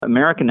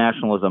American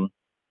nationalism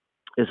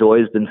has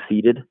always been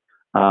seeded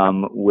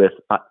with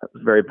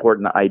very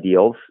important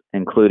ideals,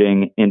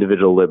 including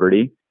individual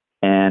liberty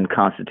and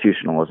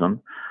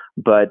constitutionalism.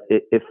 But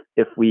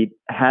if we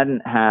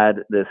hadn't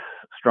had this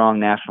strong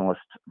nationalist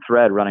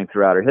thread running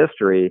throughout our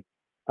history,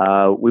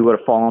 we would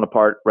have fallen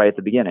apart right at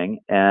the beginning,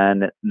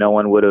 and no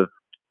one would have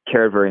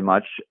cared very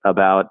much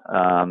about,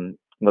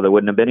 well, there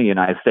wouldn't have been a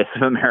United States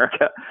of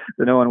America,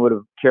 so no one would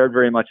have cared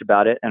very much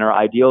about it, and our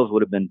ideals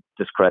would have been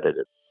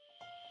discredited.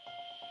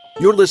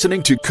 You're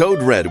listening to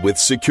Code Red with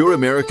Secure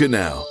America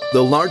Now,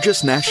 the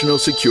largest national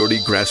security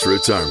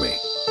grassroots army.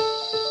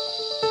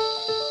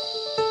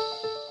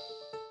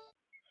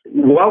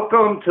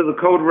 Welcome to the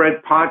Code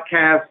Red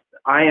podcast.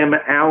 I am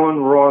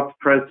Alan Roth,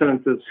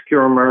 president of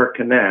Secure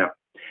America Now.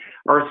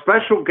 Our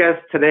special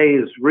guest today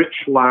is Rich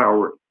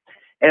Lowry,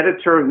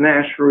 editor of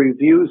National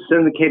Review,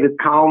 syndicated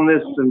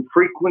columnist, and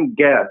frequent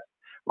guest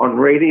on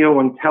radio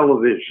and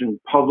television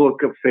public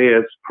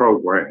affairs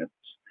programs.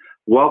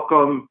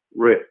 Welcome,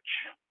 Rich.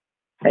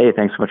 Hey,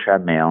 thanks so much for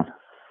having me, Alan.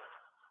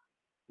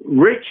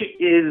 Rich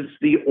is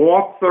the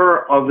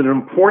author of an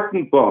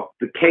important book,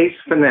 The Case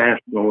for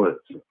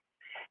Nationalism: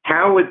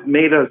 How It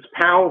Made Us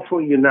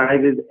Powerful,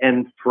 United,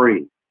 and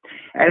Free.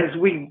 As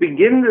we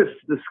begin this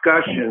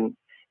discussion,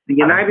 the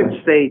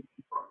United States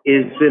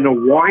is in a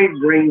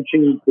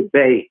wide-ranging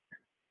debate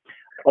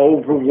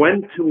over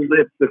when to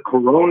lift the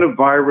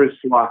coronavirus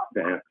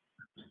lockdown.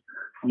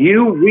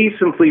 You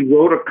recently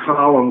wrote a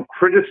column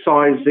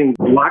criticizing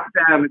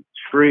lockdown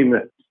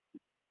extremists.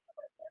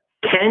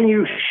 Can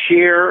you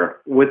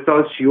share with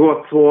us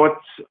your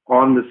thoughts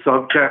on the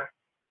subject?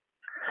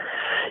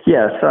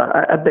 Yes,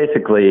 I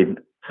basically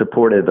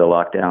supported the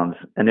lockdowns.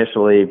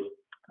 Initially,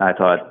 I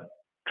thought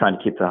trying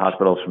to keep the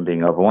hospitals from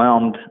being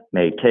overwhelmed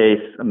made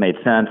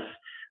sense.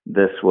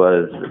 This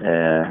was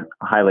a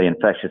highly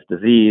infectious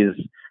disease,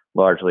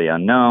 largely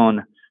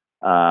unknown.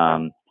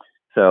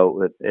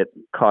 So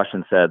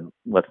caution said,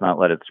 let's not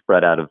let it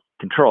spread out of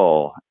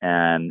control.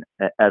 And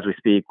as we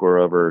speak, we're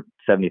over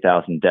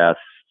 70,000 deaths.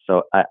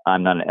 So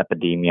I'm not an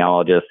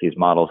epidemiologist. These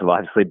models have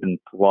obviously been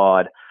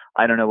flawed.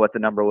 I don't know what the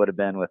number would have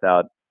been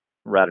without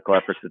radical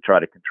efforts to try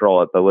to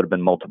control it, but it would have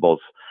been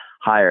multiples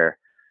higher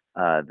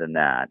than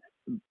that.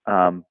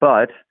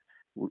 But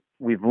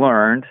we've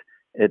learned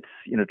it's,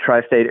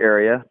 tri-state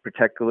area,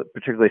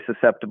 particularly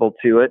susceptible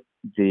to it.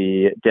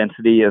 The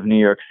density of New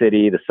York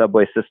City, the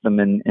subway system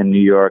in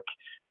New York,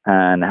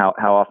 and how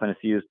often it's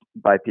used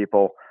by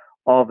people,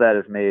 all of that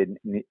has made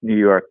New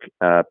York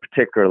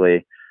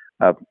particularly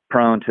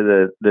prone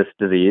to this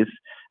disease.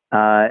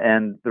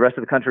 And the rest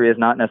of the country is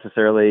not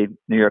necessarily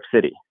New York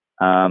City.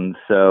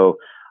 So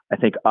I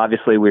think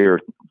obviously we're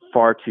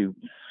far too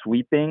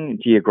sweeping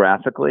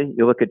geographically.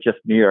 You look at just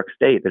New York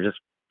State, there's just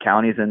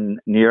counties in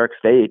New York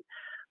State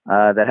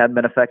that hadn't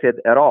been affected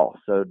at all.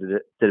 So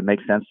did it make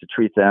sense to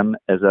treat them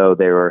as though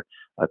they were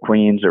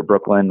Queens or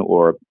Brooklyn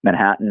or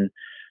Manhattan?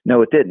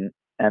 No, it didn't.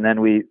 And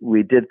then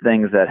we did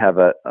things that have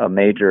a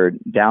major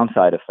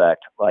downside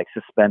effect, like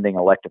suspending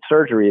elective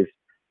surgeries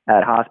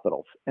at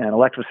hospitals. And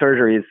elective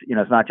surgeries,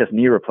 it's not just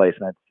knee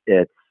replacements,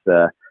 it's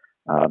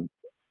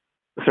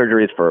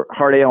surgeries for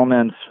heart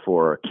ailments,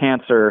 for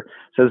cancer.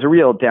 So there's a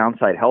real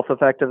downside health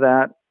effect of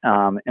that.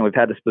 And we've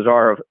had this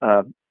bizarre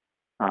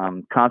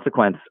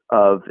consequence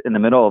of, in the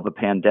middle of a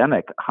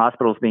pandemic,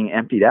 hospitals being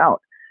emptied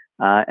out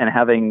and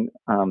having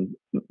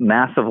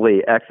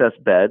massively excess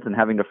beds and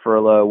having to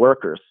furlough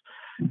workers.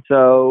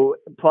 So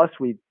plus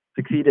we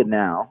succeeded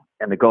now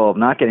in the goal of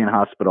not getting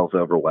hospitals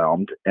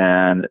overwhelmed,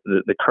 and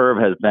the curve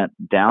has bent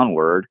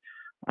downward,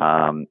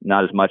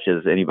 not as much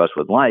as any of us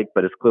would like,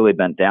 but it's clearly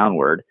bent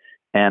downward.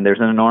 And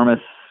there's an enormous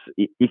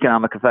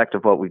economic effect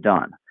of what we've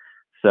done.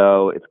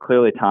 So it's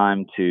clearly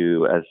time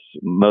to, as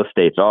most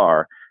states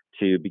are,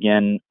 to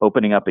begin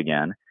opening up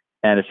again.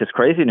 And it's just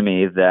crazy to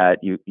me that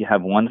you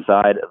have one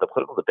side of the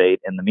political debate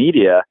in the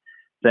media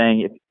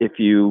saying if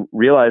you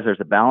realize there's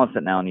a balance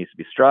that now needs to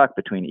be struck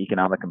between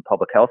economic and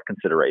public health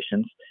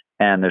considerations,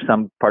 and there's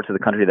some parts of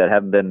the country that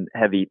haven't been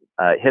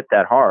hit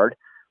that hard,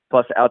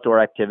 plus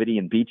outdoor activity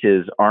and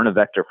beaches aren't a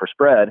vector for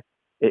spread.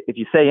 If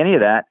you say any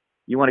of that,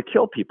 you want to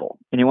kill people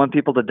and you want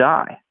people to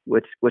die,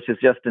 which is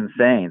just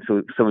insane.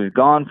 So we've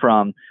gone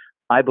from,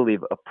 I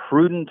believe, a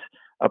prudent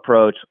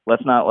approach,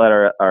 let's not let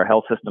our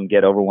health system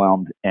get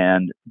overwhelmed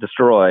and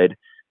destroyed,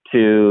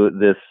 to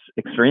this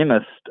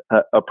extremist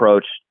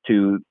approach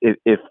to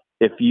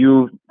if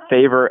you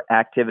favor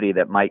activity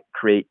that might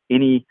create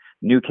any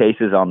new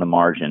cases on the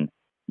margin,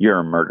 you're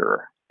a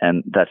murderer.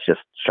 And that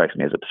just strikes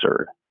me as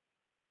absurd.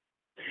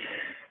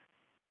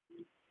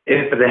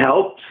 If it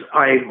helps,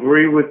 I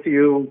agree with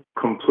you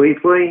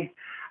completely.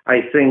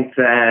 I think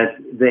that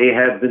they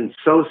have been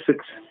so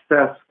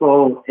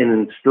successful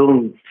in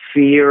instilling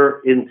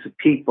fear into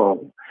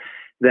people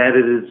that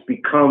it has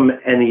become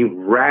an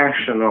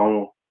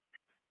irrational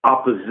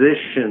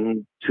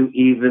opposition to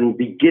even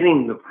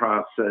beginning the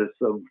process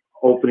of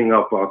opening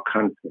up our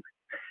country.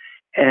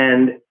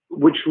 And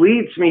which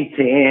leads me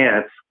to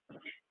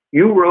ask,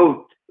 you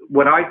wrote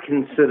what I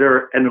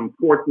consider an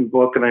important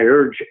book, and I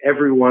urge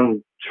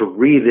everyone to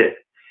read it.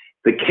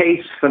 The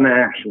Case for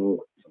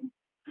Nationalism.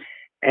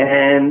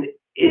 And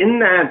in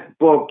that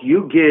book,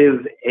 you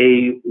give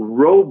a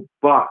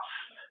robust,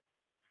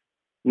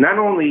 not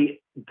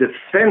only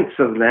defense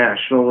of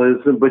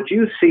nationalism, but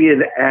you see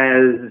it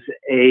as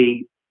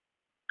a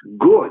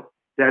good,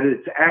 that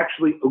it's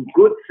actually a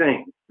good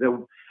thing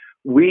that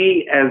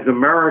we as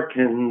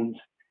Americans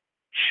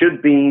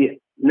should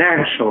be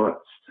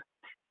nationalists.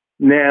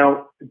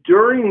 Now,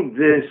 during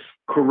this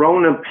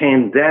corona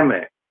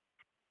pandemic,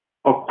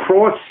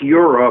 across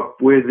Europe,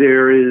 where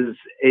there is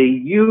a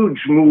huge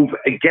move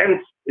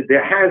against,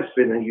 there has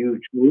been a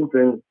huge move,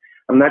 and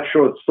I'm not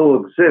sure it still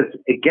exists,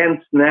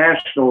 against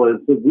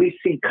nationalism. We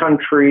see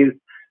countries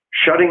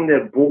shutting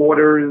their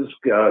borders,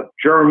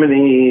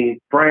 Germany,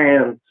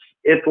 France,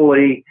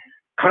 Italy,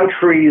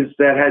 countries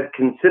that had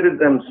considered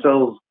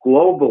themselves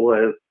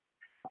globalists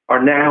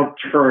are now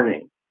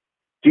turning.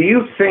 Do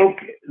you think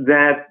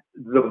that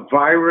the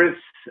virus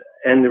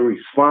and the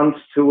response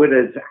to it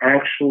has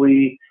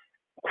actually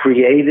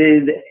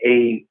created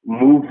a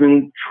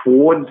movement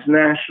towards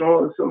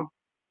nationalism?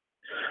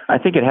 I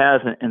think it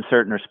has in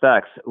certain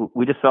respects.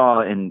 We just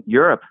saw in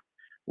Europe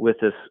with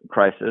this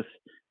crisis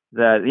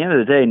that at the end of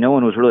the day, no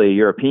one was really a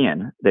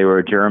European. They were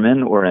a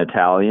German or an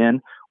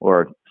Italian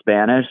or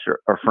Spanish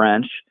or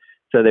French.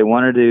 So they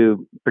wanted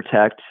to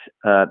protect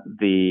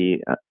the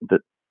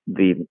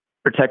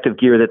protective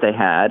gear that they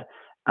had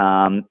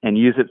and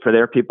use it for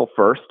their people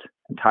first.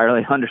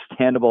 Entirely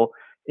understandable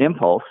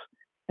impulse.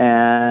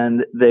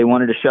 And they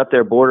wanted to shut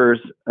their borders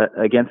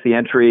against the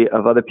entry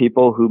of other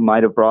people who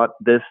might have brought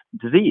this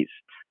disease.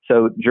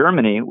 So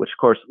Germany, which of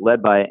course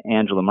led by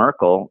Angela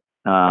Merkel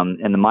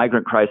in the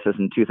migrant crisis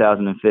in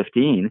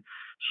 2015,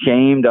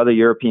 shamed other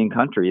European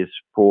countries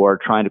for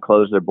trying to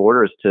close their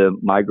borders to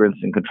migrants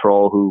and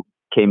control who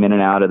came in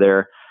and out of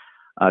their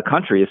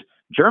countries.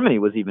 Germany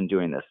was even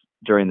doing this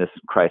during this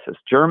crisis.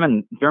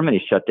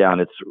 Germany shut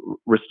down its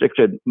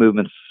restricted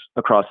movements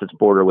across its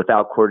border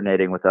without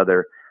coordinating with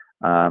other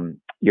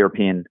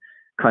European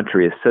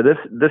countries. So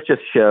this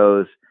just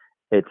shows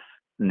it's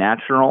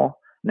natural,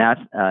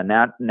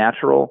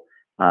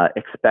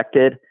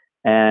 expected,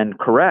 and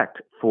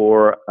correct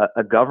for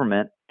a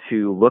government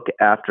to look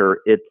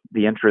after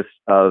the interests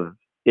of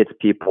its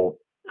people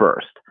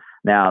first.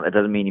 Now, that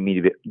doesn't mean you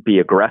need to be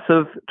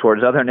aggressive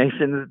towards other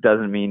nations.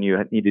 Doesn't mean you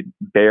need to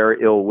bear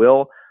ill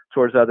will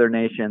towards other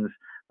nations.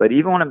 But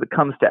even when it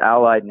comes to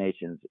allied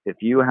nations,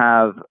 if you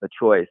have a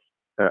choice,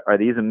 are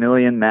these 1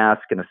 million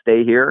masks going to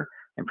stay here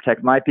and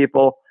protect my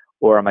people,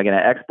 or am I going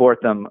to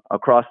export them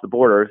across the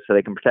border so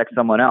they can protect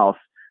someone else?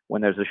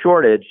 When there's a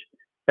shortage,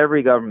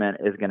 every government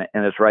is going to,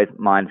 in its right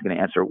mind, is going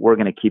to answer, we're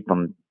going to keep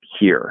them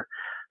here.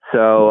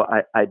 So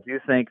I do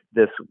think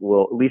this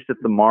will, at least at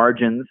the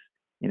margins,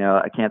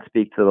 I can't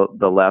speak to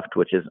the left,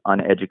 which is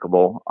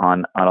uneducable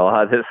on a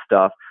lot of this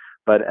stuff,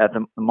 but at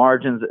the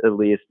margins, at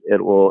least,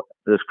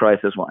 this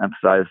crisis will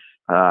emphasize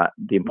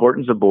the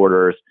importance of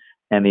borders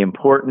and the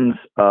importance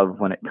of,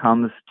 when it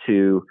comes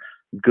to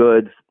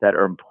goods that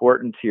are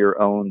important to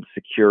your own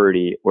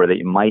security or that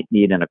you might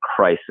need in a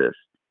crisis,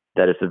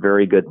 that it's a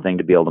very good thing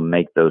to be able to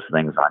make those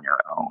things on your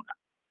own.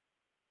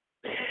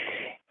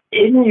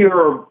 In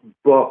your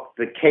book,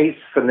 The Case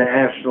for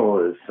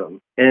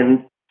Nationalism,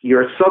 and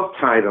your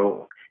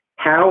subtitle,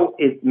 How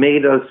It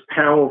Made Us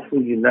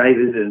Powerful,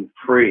 United, and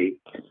Free,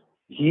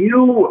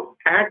 you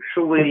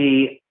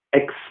actually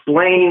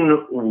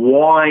explain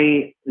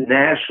why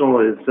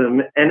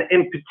nationalism, and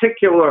in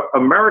particular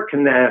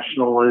American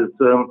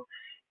nationalism,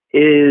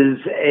 is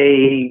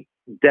a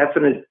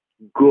definite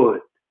good.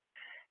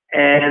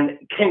 And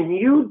can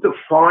you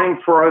define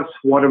for us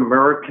what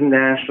American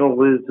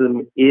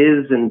nationalism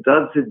is, and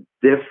does it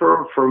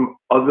differ from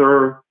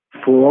other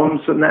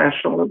forms of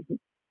nationalism?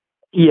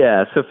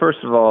 Yeah. So first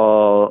of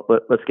all,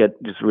 let's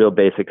get just real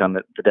basic on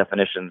the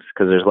definitions,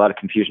 because there's a lot of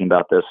confusion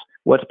about this.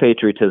 What's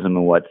patriotism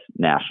and what's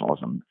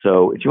nationalism?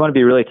 So if you want to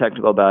be really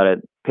technical about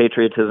it,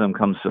 patriotism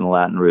comes from the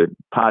Latin root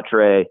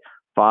patre,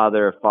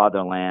 father,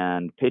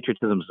 fatherland.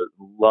 Patriotism is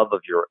love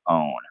of your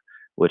own,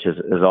 which is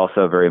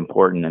also a very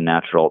important and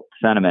natural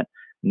sentiment.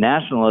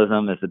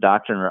 Nationalism is the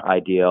doctrine or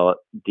idea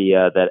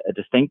that a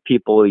distinct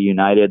people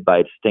united by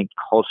a distinct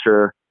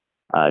culture,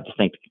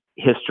 distinct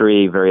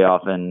history, very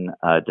often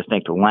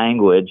distinct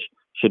language,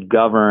 should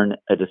govern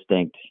a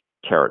distinct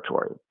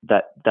territory.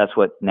 That's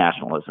what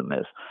nationalism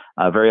is.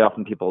 Very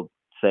often people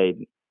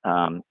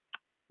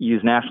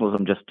use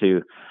nationalism just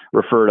to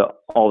refer to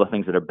all the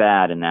things that are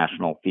bad in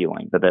national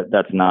feeling, but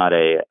that's not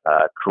a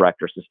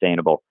correct or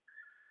sustainable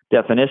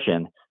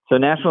definition. So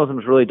nationalism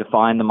has really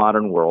defined the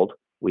modern world.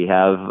 We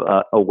have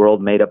a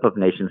world made up of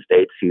nation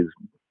states whose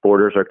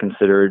borders are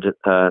considered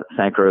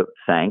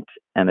sacrosanct,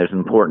 and there's an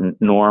important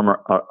norm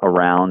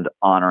around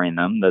honoring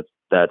them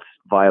that's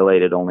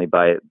violated only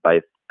by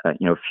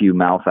few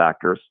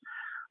malefactors.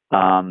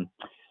 So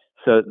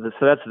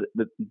that's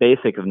the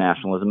basic of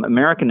nationalism.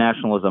 American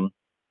nationalism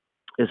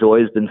has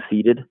always been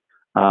seeded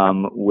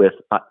with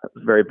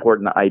very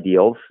important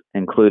ideals,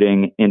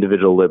 including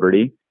individual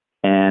liberty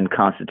and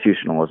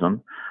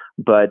constitutionalism.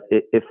 But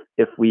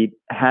if we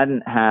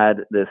hadn't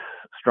had this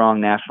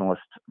strong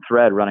nationalist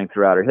thread running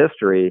throughout our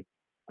history,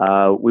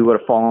 we would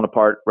have fallen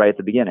apart right at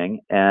the beginning,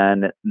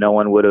 and no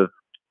one would have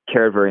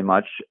cared very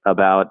much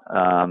about,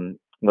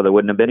 well, there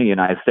wouldn't have been a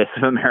United States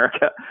of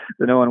America,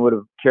 so no one would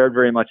have cared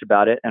very much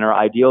about it, and our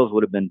ideals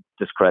would have been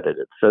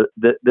discredited. So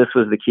this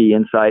was the key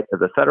insight of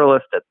the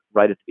Federalist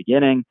right at the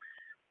beginning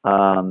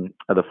of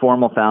the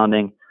formal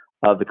founding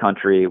of the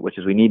country, which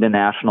is we need a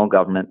national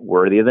government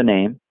worthy of the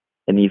name.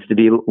 It needs to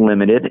be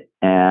limited,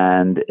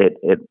 and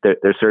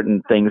there's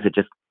certain things it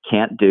just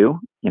can't do,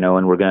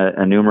 and we're going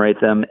to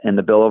enumerate them in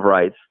the Bill of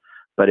Rights,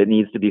 but it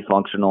needs to be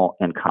functional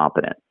and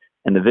competent.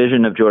 And the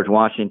vision of George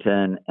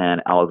Washington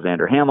and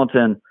Alexander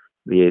Hamilton,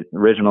 the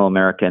original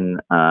American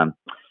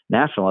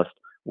nationalist,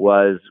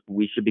 was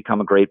we should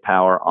become a great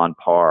power on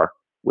par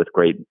with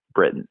Great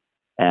Britain.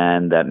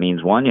 And that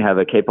means, one, you have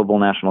a capable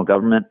national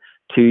government.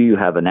 Two, you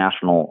have a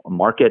national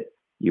market.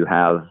 You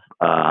have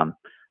an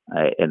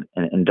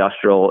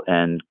industrial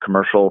and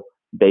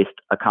commercial-based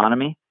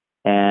economy,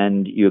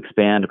 and you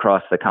expand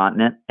across the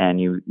continent, and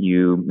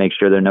you make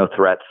sure there are no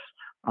threats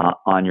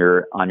on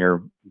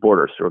your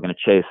borders. So we're going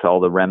to chase all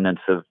the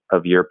remnants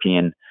of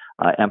European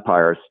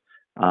empires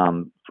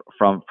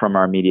from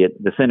our immediate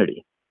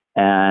vicinity,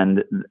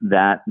 and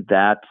that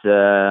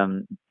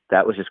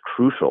was just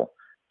crucial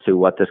to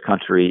what this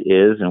country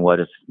is and what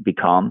it's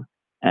become.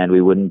 And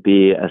we wouldn't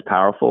be as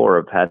powerful or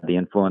have had the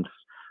influence,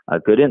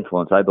 good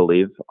influence, I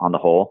believe, on the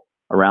whole,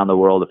 around the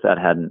world if that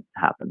hadn't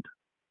happened.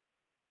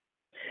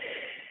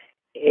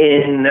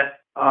 In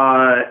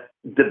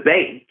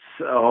debates,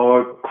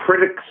 or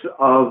critics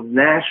of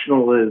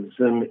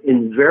nationalism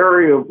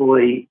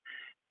invariably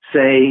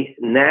say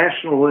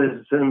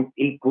nationalism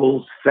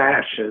equals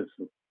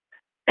fascism.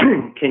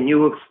 Can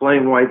you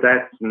explain why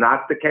that's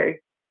not the case?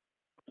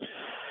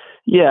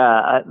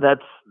 Yeah,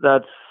 that's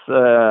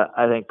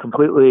I think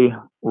completely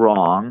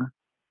wrong.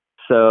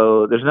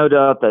 So there's no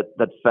doubt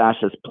that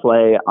fascists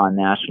play on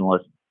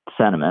nationalist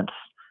sentiments,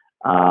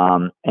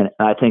 and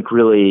I think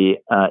really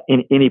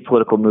in any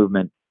political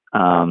movement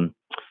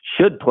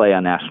should play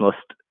on nationalist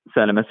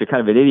sentiments. You're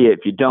kind of an idiot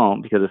if you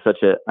don't, because it's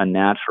such a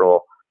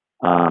natural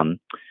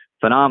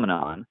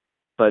phenomenon.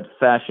 But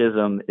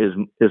fascism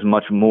is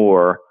much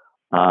more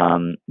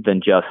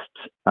than just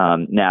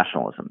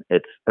nationalism.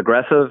 It's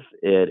aggressive.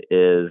 It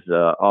is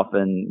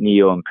often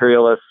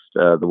neo-imperialist,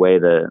 the way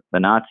the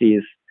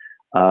Nazis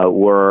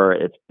were.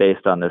 It's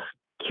based on this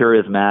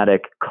charismatic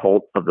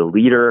cult of the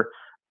leader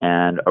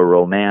and a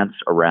romance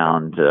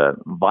around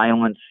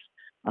violence.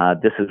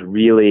 This is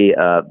really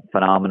a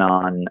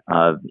phenomenon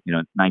of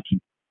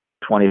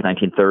 1920s,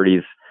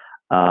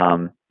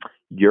 1930s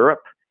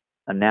Europe.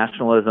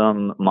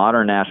 Nationalism,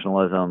 modern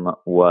nationalism,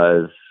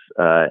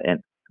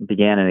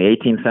 began in the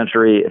 18th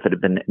century. If it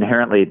had been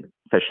inherently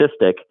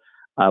fascistic,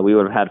 we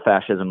would have had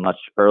fascism much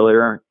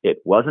earlier. It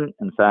wasn't.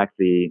 In fact,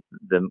 the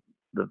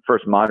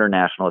first modern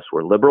nationalists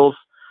were liberals,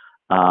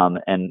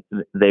 and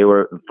they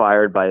were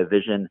fired by a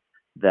vision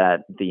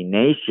that the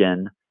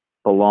nation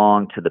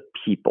belonged to the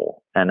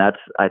people. And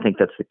I think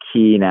that's the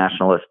key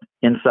nationalist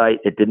insight.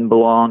 It didn't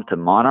belong to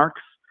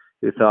monarchs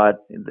who thought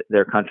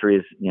their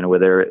countries, were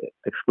their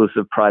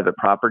exclusive private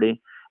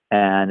property,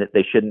 and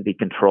they shouldn't be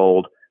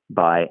controlled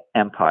by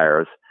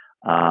empires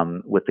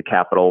with the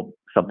capital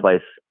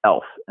someplace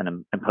else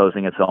and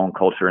imposing its own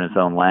culture and its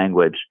own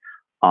language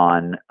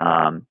on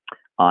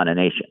a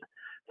nation.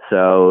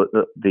 So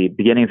the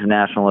beginnings of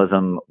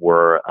nationalism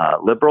were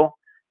liberal,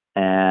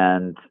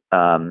 and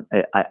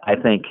I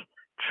think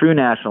true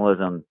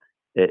nationalism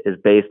is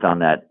based on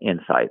that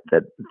insight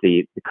that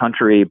the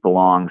country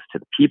belongs to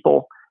the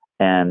people,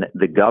 and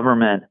the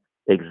government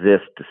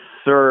exists to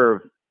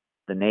serve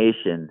the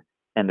nation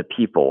and the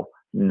people,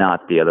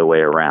 not the other way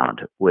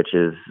around, which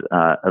is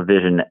a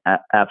vision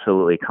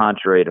absolutely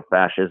contrary to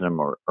fascism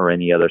or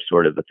any other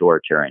sort of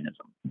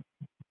authoritarianism.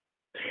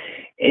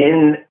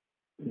 In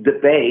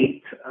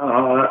debate,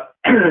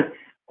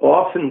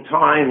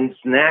 oftentimes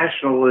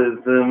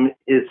nationalism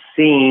is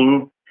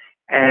seen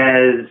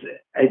as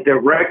a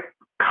direct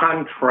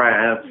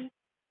contrast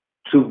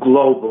to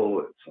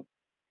globalism.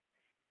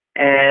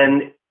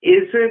 And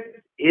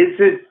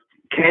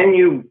can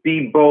you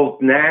be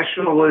both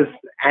nationalist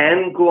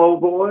and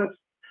globalist,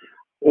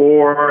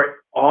 or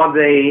are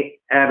they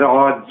at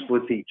odds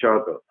with each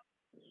other?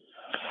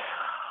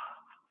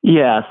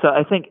 Yeah, so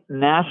I think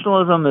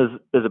nationalism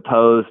is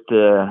opposed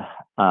to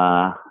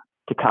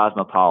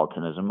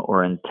cosmopolitanism,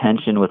 or in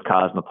tension with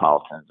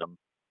cosmopolitanism.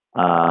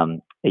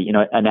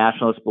 A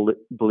nationalist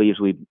believes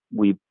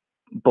we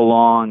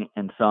belong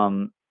in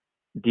some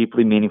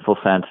deeply meaningful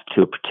sense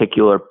to a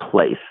particular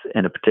place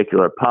in a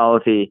particular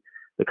polity.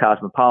 The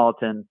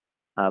cosmopolitan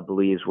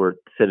believes we're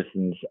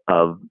citizens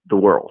of the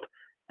world,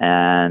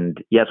 and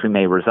yes, we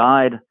may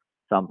reside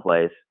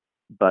someplace,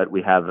 but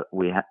we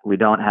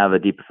don't have a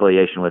deep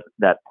affiliation with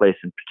that place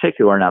in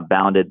particular. Not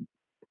bounded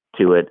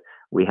to it.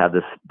 We have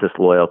this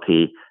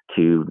loyalty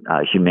to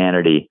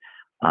humanity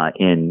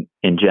in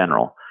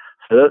general.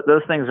 So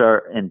those things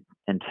are in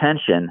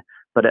tension,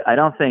 but I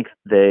don't think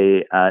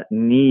they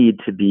need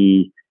to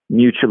be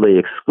mutually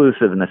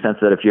exclusive, in the sense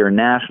that if you're a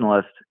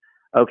nationalist,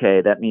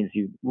 okay, that means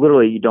you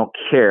don't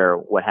care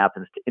what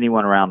happens to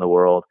anyone around the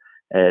world.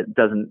 It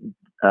doesn't.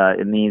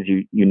 It means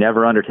you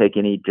never undertake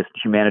any just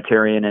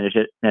humanitarian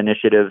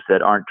initiatives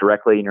that aren't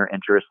directly in your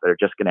interest, that are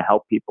just going to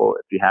help people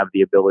if you have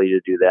the ability to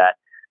do that.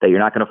 That you're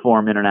not going to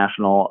form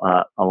international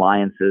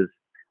alliances.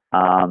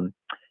 That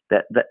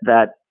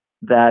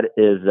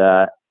is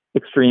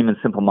extreme and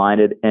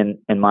simple-minded. And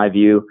in my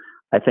view,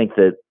 I think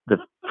that the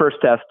first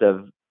test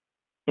of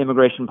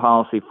immigration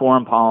policy,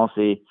 foreign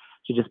policy,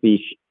 should just be: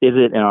 is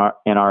it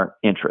in our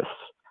interests?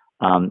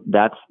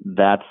 That's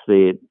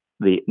the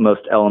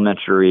most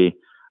elementary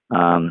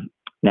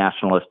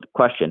nationalist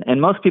question.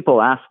 And most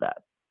people ask that.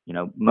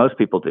 Most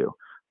people do.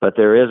 But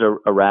there is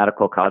a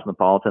radical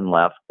cosmopolitan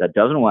left that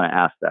doesn't want to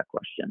ask that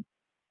question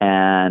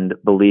and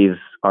believes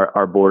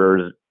our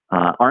borders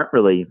aren't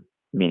really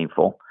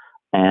meaningful,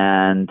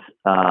 and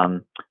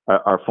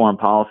our foreign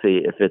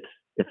policy, if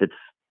it's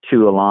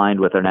too aligned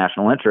with our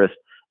national interest,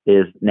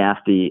 is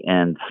nasty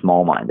and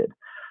small-minded.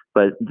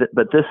 But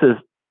this is,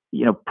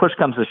 push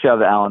comes to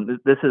shove, Alan.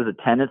 This is a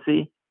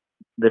tendency.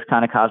 This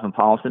kind of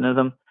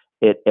cosmopolitanism,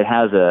 it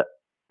has a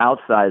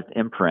outsized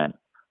imprint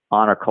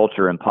on our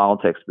culture and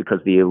politics, because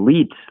the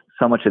elite,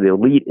 so much of the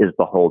elite is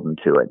beholden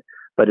to it,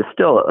 but it's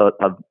still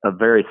a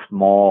very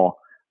small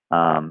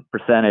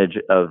percentage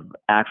of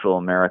actual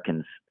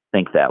Americans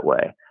think that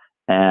way.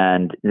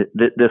 And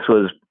this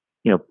was,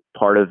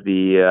 part of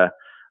the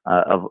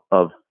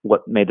of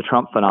what made the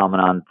Trump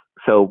phenomenon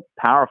so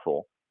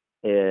powerful.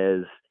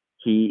 Is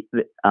he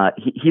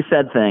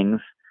said things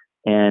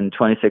in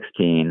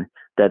 2016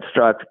 that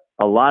struck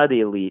a lot of the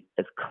elite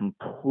as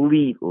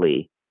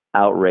completely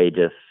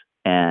outrageous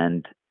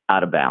and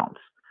out of bounds.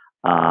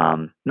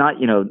 Not,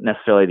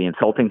 necessarily the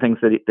insulting things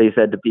that they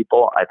said to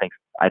people. I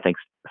think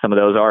some of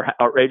those are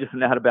outrageous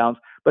and out of bounds,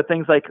 but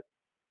things like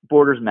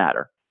borders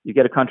matter. You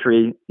have a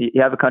country,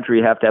 you have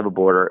to have a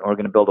border, and we're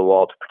going to build a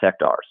wall to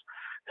protect ours.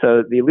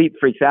 So the elite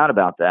freaks out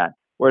about that.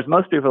 Whereas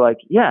most people are like,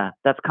 yeah,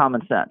 that's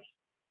common sense.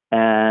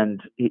 And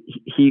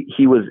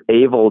he was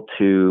able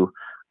to,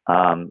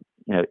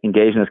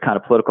 engage in this kind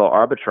of political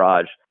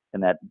arbitrage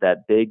and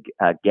that big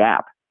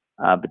gap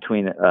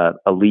between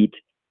elite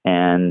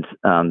and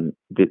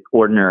the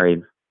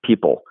ordinary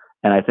people.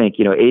 And I think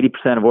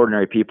 80% of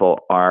ordinary people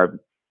are,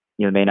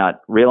 may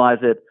not realize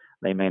it,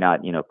 they may not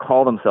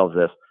call themselves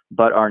this,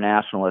 but are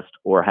nationalist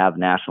or have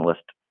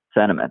nationalist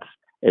sentiments.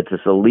 It's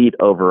this elite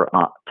over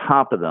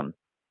top of them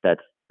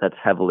that's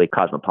heavily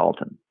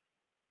cosmopolitan.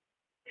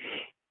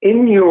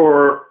 In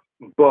your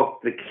book,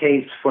 The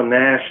Case for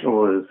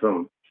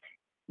Nationalism,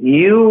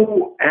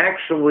 you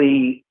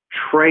actually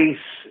trace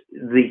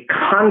the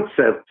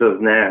concept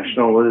of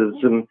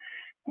nationalism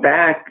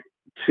back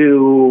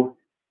to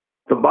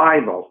the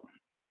Bible.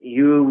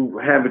 You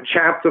have a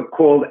chapter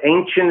called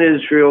Ancient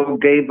Israel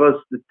Gave Us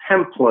the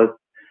Template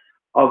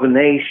of a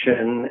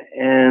Nation,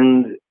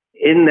 and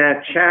in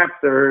that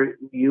chapter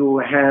you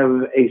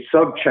have a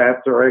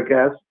subchapter, I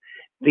guess.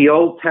 The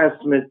Old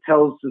Testament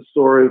tells the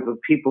story of a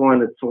people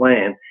and its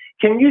land.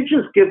 Can you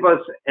just give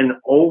us an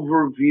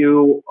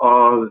overview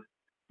of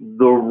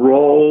the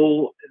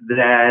role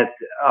that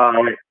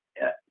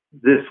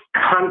this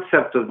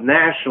concept of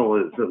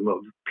nationalism, of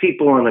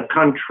people in a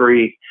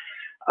country,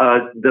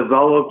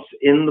 develops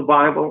in the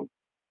Bible?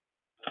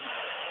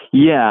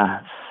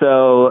 Yeah.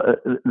 So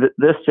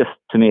this just,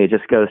 to me, it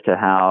just goes to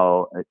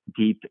how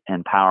deep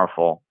and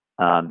powerful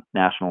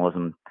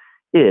nationalism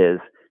is.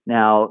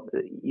 Now,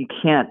 you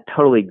can't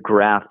totally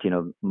graft,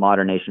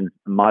 modern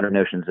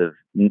notions of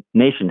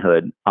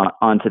nationhood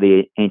onto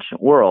the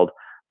ancient world,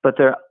 but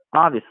there are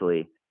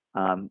obviously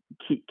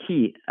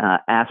key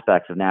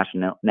aspects of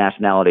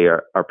nationality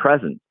are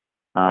present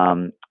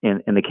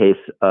in the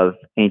case of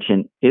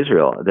ancient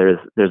Israel.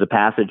 There's a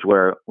passage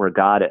where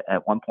God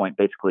at one point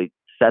basically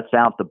sets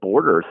out the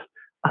borders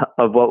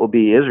of what will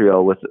be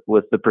Israel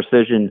with the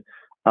precision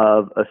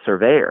of a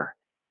surveyor.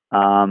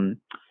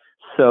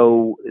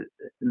 So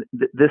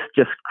this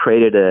just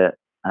created a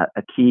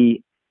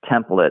key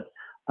template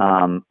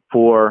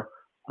for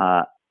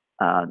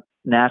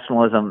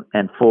nationalism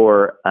and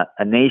for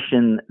a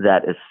nation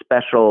that is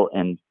special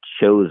and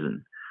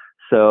chosen.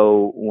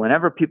 So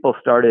whenever people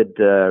started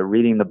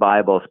reading the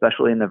Bible,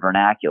 especially in the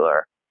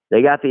vernacular,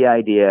 they got the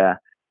idea,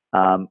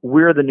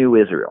 we're the new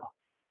Israel,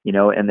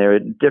 and there are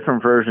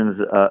different versions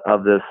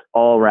of this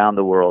all around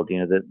the world.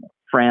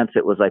 France,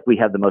 it was like, we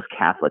have the most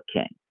Catholic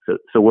king.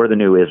 So we're the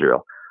new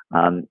Israel.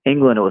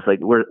 England, it was like,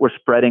 we're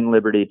spreading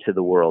liberty to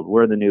the world.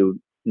 We're the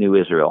new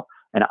Israel.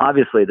 And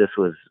obviously this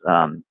was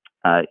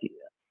a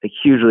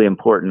hugely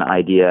important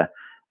idea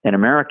in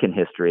American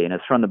history. And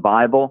it's from the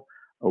Bible.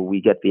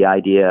 We get the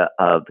idea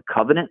of the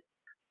covenant,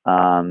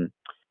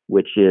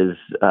 which is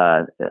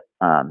a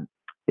kind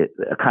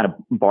of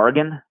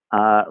bargain,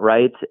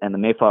 right? And the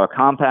Mayflower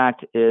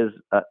Compact is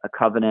a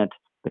covenant.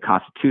 The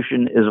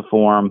Constitution is a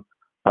form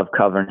of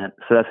covenant.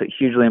 So that's a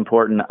hugely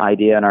important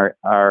idea in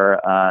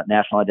our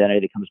national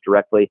identity that comes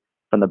directly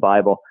from the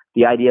Bible.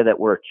 The idea that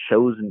we're a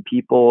chosen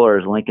people, or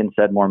as Lincoln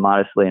said more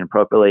modestly and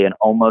appropriately, an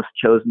almost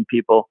chosen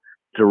people,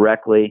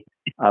 directly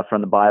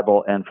from the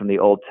Bible and from the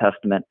Old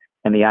Testament,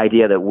 and the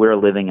idea that we're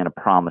living in a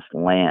promised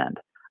land.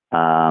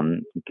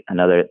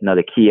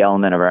 Another key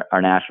element of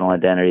our national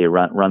identity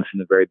runs from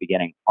the very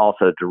beginning,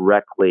 also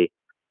directly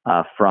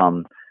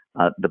from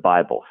the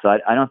Bible. So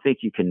I don't think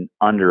you can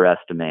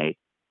underestimate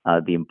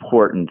the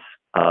importance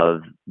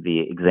of the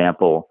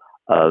example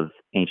of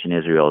ancient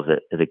Israel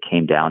as it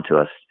came down to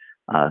us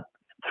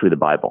through the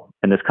Bible.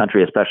 In this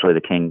country, especially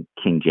the King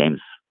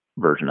James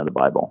version of the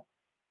Bible.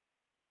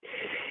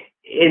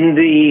 In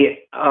the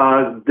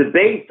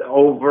debate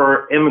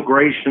over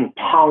immigration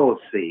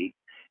policy,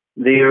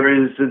 there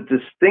is a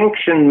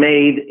distinction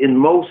made in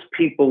most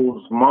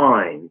people's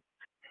minds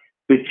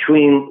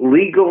between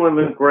legal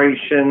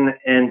immigration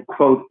and,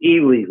 quote,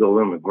 illegal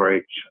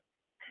immigration.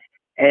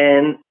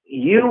 And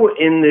you,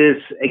 in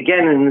this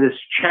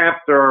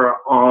chapter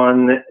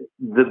on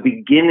the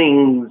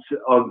beginnings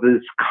of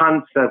this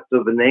concept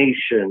of a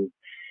nation,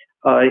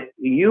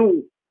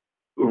 you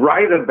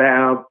write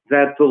about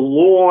that the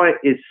law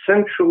is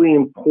centrally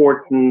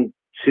important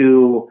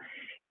to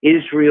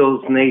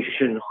Israel's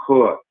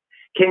nationhood.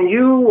 Can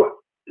you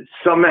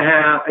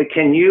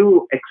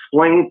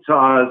explain to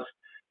us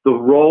the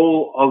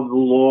role of the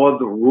law,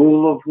 the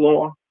rule of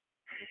law,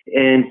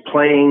 in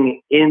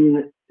playing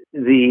in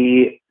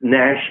the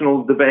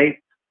national debate?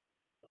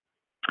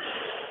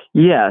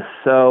 Yes.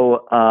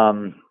 So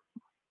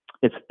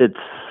it's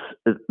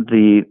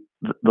the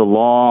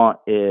law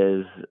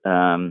is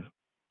a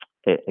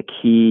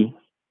key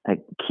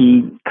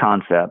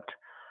concept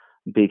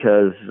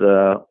because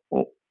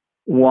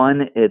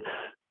one,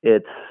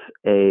 it's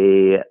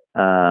a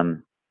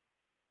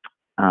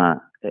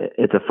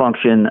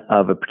function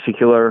of a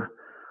particular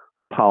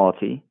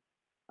polity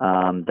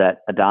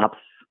that adopts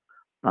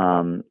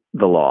the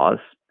laws,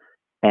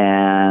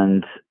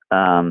 and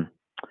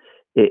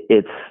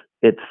it's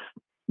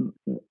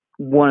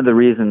one of the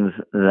reasons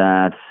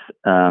that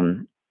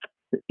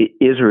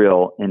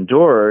Israel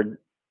endured,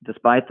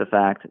 despite the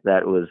fact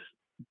that it was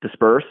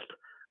dispersed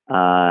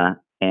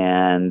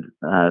and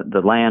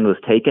the land was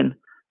taken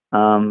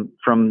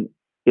from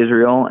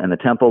Israel and the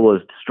temple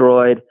was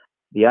destroyed.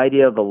 The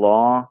idea of the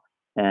law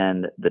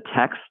and the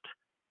text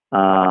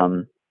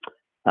that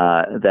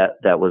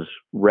was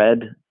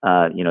read,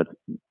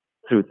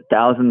 through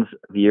thousands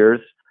of years,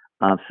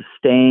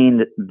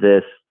 sustained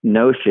this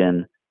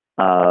notion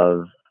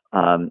of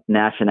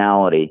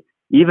nationality,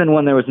 even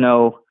when there was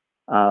no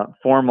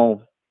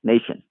formal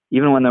nation,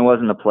 even when there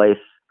wasn't a place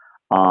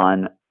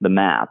on the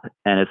map.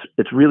 And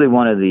it's really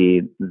one of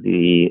the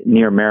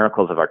near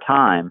miracles of our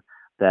time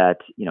that,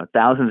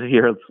 thousands of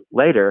years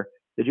later,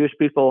 the Jewish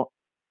people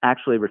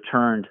actually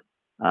returned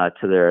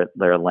to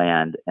their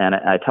land. And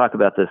I talk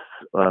about this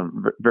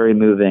very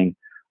moving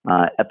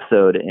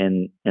episode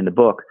in the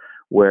book,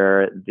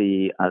 where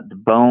the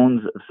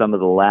bones of some of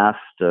the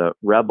last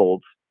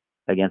rebels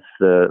against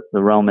the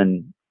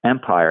Roman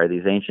Empire,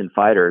 these ancient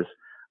fighters,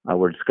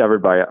 were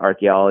discovered by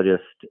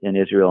archaeologists in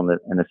Israel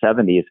in the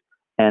 70s,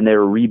 and they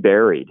were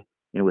reburied,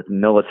 with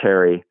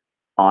military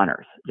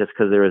honors, just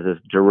because there was this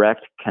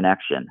direct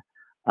connection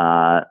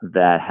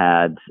that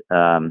had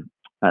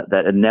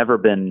never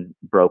been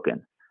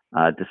broken,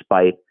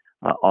 despite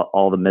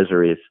all the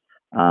miseries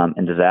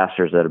and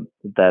disasters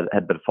that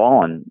had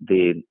befallen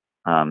the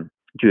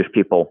Jewish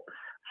people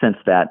since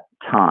that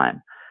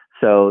time.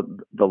 So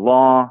the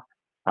law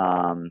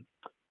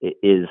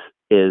is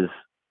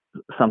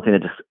something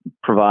that just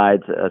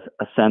provides a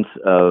sense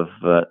of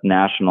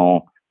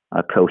national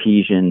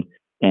cohesion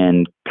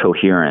and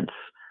coherence,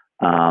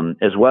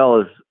 as well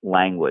as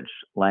language.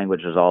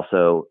 Language is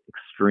also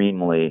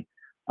extremely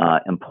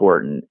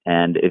important.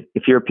 And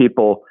if you're a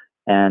people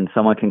and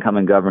someone can come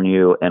and govern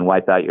you and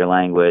wipe out your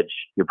language,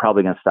 you're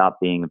probably going to stop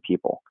being a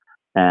people.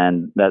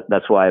 And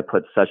that's why I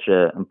put such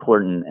an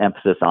important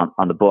emphasis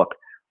on the book,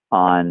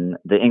 on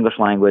the English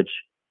language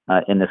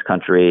in this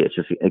country. It's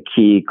just a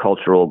key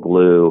cultural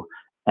glue,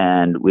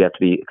 and we have to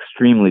be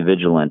extremely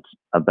vigilant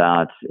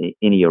about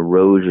any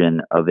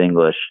erosion of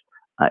English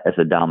as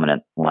a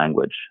dominant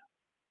language.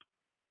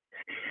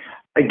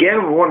 Again,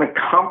 I want to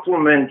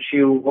compliment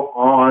you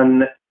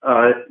on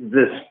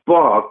this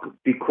book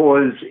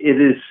because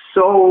it is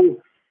so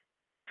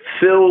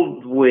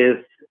filled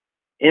with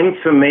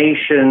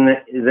information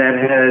that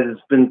has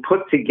been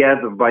put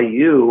together by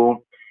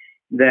you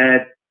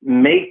that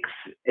makes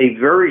a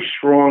very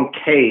strong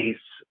case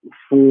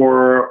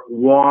for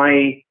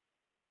why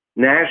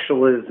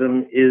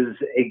nationalism is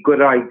a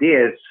good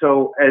idea.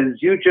 So,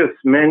 as you just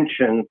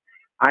mentioned,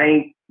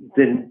 I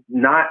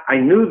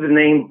knew the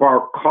name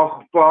Bar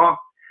Kokhba,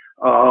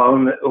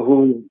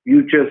 who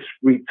you just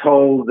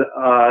retold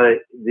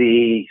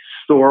the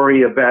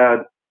story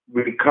about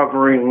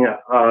recovering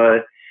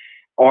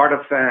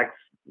artifacts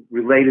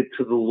related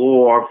to the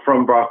law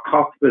from Bar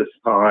Kokhba's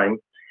time.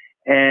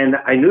 And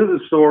I knew the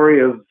story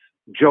of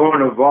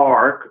Joan of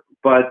Arc,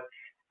 but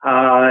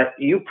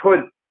you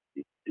put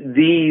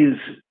these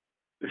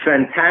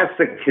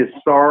fantastic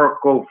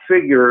historical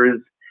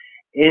figures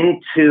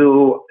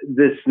into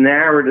this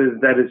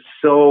narrative that is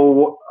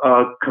so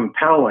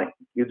compelling.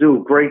 You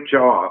do a great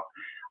job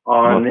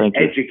on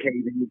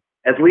educating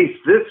at least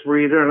this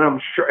reader, and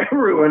I'm sure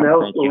everyone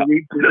else will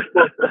read this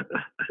book,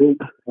 who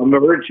I'm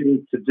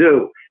urging to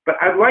do. But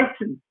I'd like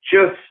to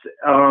just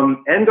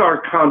end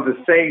our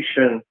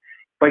conversation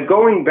by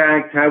going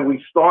back to how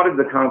we started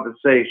the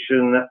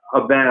conversation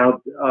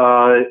about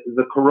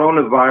the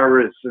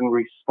coronavirus and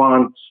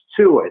response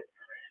to it.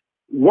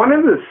 One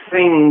of the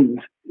things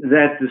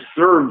that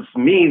disturbs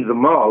me the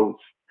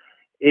most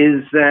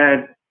is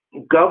that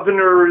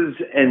governors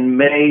and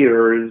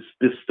mayors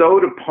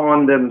bestowed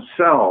upon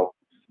themselves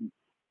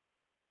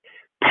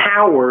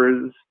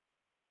powers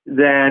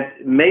that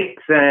make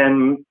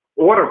them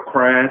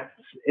autocrats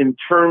in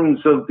terms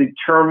of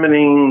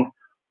determining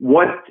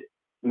what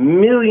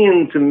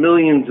millions and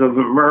millions of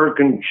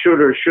Americans should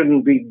or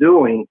shouldn't be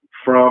doing,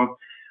 from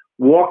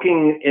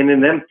walking in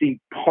an empty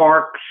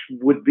park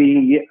would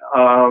be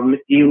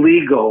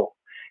illegal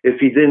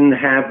if you didn't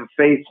have a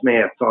face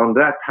mask on,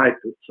 that type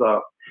of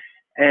stuff.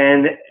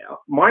 And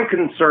my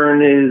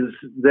concern is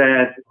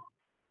that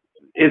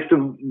if the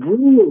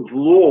rule of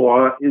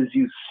law is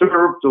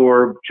usurped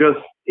or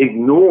just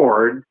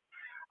ignored,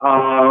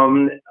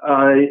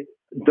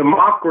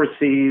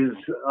 democracies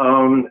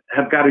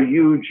have got a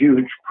huge,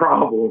 huge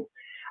problem.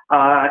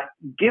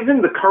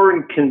 Given the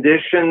current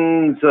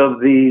conditions of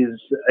these,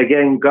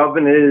 again,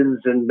 governors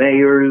and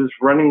mayors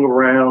running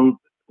around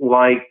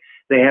like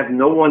they have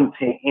no one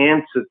to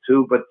answer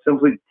to, but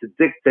simply to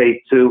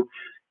dictate to,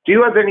 do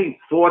you have any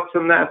thoughts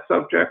on that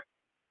subject?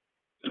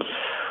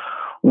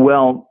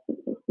 Well,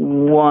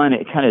 one,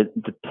 it kind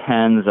of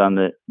depends on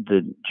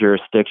the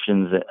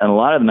jurisdictions, and a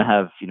lot of them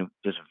have,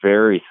 just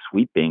very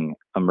sweeping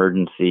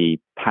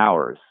emergency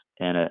powers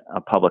in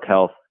a public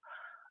health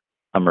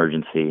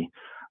emergency.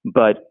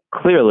 But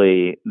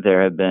clearly,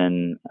 there have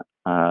been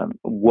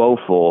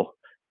woeful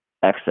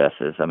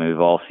excesses. I mean, we've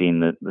all seen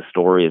the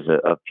stories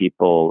of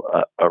people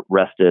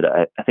arrested.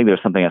 I think there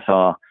was something I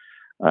saw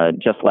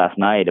just last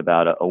night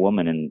about a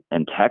woman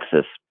in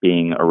Texas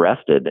being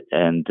arrested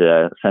and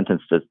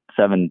sentenced to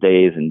 7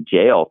 days in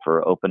jail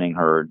for opening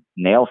her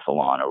nail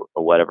salon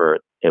or whatever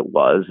it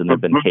was. And there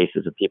have been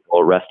cases of people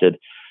arrested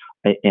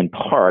in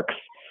parks.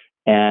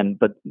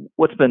 But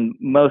what's been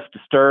most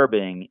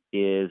disturbing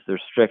is the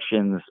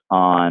restrictions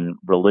on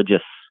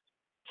religious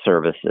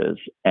services.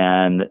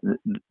 And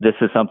this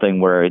is something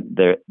where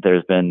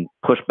there's been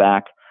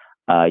pushback.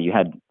 You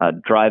had a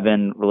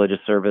drive-in religious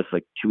service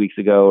like 2 weeks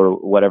ago or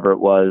whatever it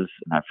was.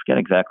 And I forget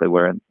exactly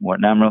where.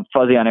 Now I'm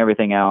fuzzy on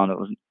everything, Alan. It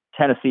was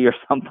Tennessee or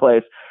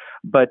someplace.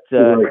 But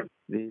the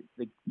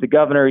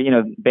governor,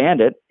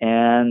 banned it.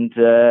 And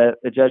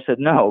the judge said,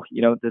 no,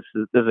 this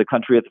is a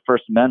country of the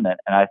First Amendment.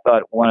 And I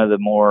thought one of the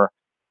more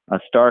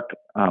stark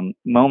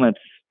moments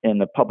in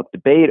the public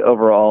debate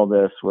over all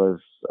this was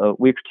a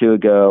week or two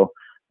ago,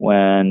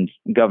 when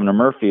Governor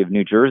Murphy of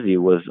New Jersey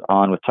was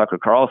on with Tucker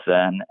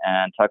Carlson,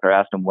 and Tucker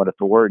asked him what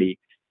authority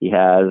he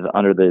has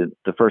under the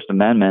First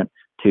Amendment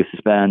to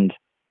suspend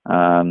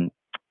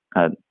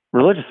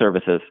religious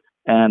services.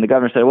 And the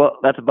governor said, well,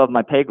 that's above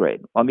my pay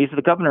grade. Well, I mean, he's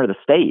the governor of the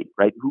state,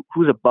 right?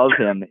 Who's above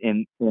him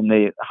in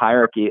the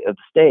hierarchy of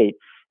the state?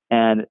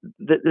 And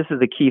this is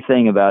the key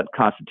thing about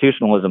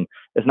constitutionalism.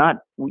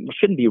 We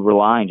shouldn't be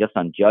relying just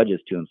on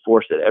judges to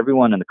enforce it.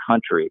 Everyone in the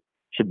country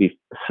should be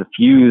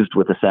suffused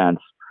with a sense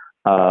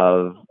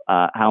of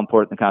how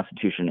important the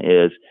Constitution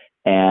is,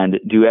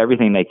 and do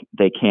everything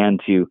they can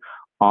to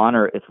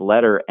honor its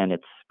letter and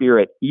its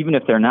spirit, even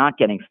if they're not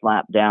getting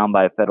slapped down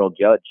by a federal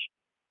judge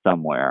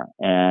somewhere.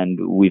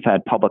 And we've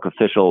had public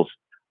officials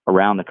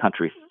around the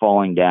country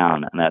falling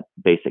down on that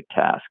basic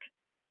task.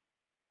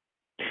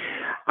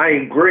 I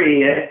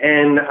agree,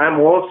 and I'm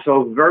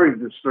also very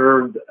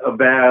disturbed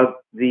about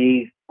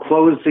the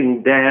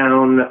closing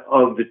down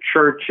of the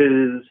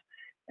churches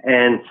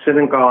and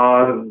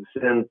synagogues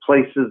and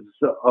places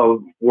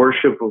of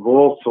worship of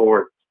all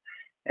sorts.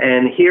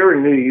 And here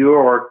in New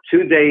York,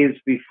 2 days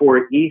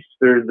before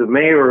Easter, the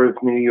mayor of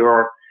New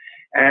York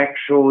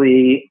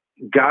actually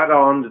got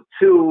on the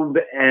tube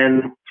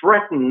and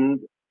threatened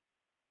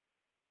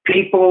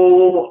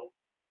people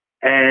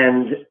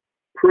and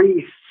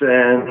priests,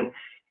 and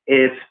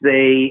if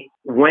they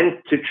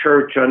went to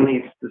church on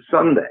Easter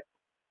Sunday.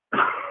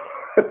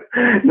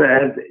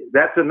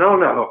 That's a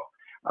no-no.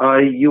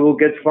 You will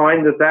get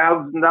fined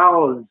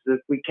 $1,000 if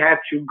we catch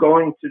you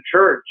going to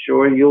church,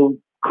 or you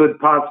could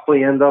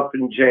possibly end up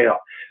in jail.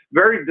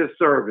 Very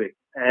disturbing.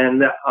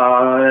 And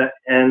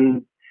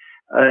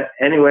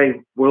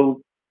anyway,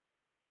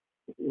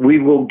 we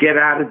will get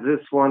out of this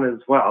one as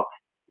well.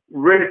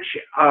 Rich,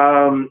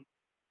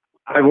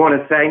 I want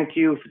to thank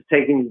you for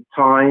taking the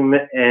time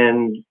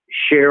and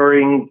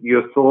sharing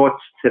your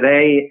thoughts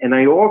today. And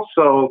I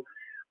also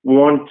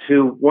want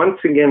to once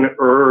again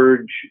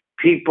urge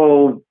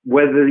people,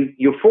 whether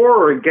you're for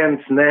or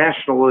against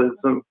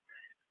nationalism,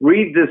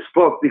 read this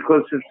book,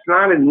 because it's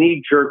not a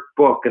knee-jerk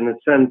book in the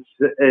sense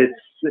it's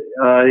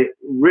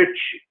Rich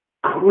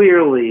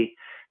clearly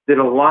did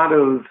a lot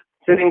of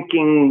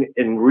thinking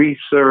and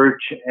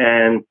research,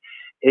 and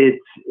it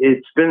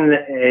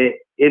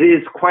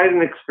is quite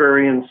an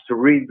experience to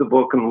read the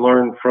book and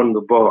learn from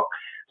the book.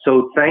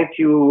 So thank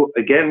you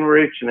again,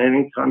 Rich, and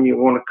anytime you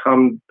want to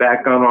come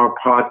back on our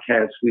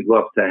podcast, we'd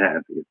love to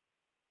have you.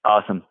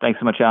 Awesome. Thanks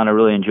so much, Alan. I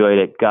really enjoyed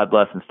it. God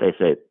bless and stay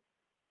safe.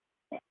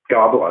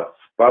 God bless.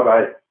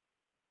 Bye-bye.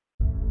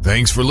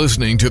 Thanks for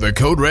listening to the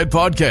Code Red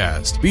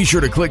Podcast. Be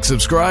sure to click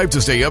subscribe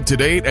to stay up to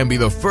date and be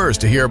the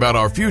first to hear about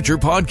our future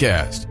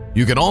podcast.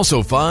 You can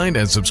also find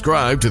and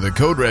subscribe to the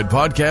Code Red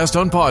Podcast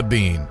on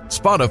Podbean,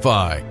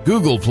 Spotify,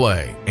 Google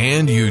Play,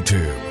 and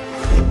YouTube.